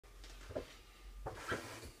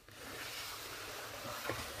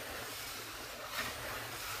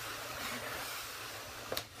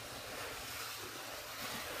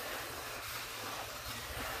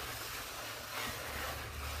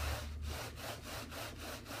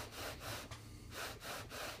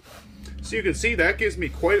So you can see that gives me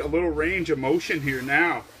quite a little range of motion here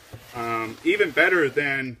now. Even better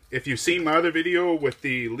than if you've seen my other video with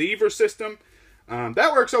the lever system.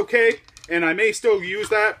 That works okay, and I may still use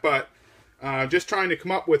that, but just trying to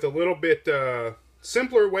come up with a little bit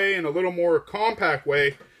simpler way and a little more compact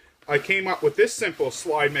way, I came up with this simple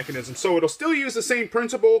slide mechanism. So it'll still use the same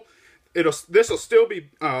principle. This will still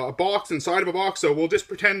be a box inside of a box, so we'll just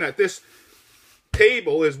pretend that this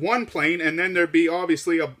table is one plane, and then there'd be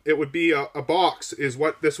obviously it would be a box is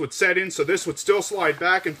what this would set in. So this would still slide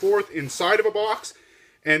back and forth inside of a box,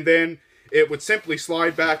 and then it would simply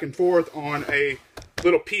slide back and forth on a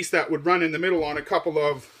little piece that would run in the middle on a couple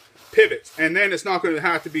of pivots. And then it's not going to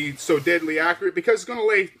have to be so deadly accurate because it's going to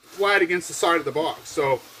lay flat against the side of the box.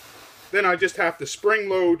 So then I just have to spring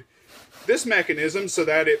load this mechanism so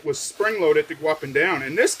that it was spring loaded to go up and down.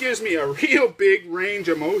 And this gives me a real big range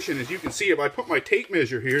of motion. As you can see, if I put my tape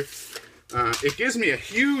measure here, it gives me a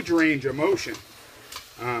huge range of motion.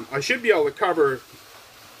 I should be able to cover,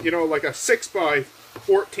 you know, like a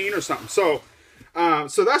 6x14 or something. So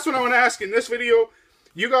that's what I want to ask in this video.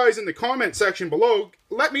 You guys in the comment section below,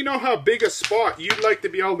 let me know how big a spot you'd like to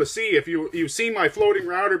be able to see. If you've seen my floating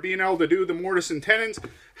router being able to do the mortise and tenons,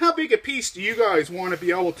 how big a piece do you guys want to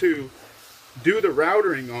be able to do the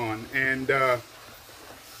routering on? And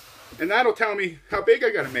that'll tell me how big I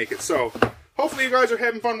got to make it. So hopefully you guys are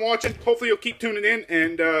having fun watching. Hopefully you'll keep tuning in,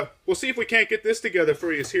 and we'll see if we can't get this together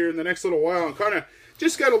for you here in the next little while. I'm kind of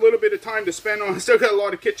just got a little bit of time to spend on. Still got a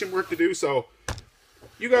lot of kitchen work to do, so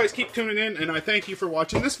you guys keep tuning in, and I thank you for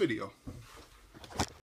watching this video.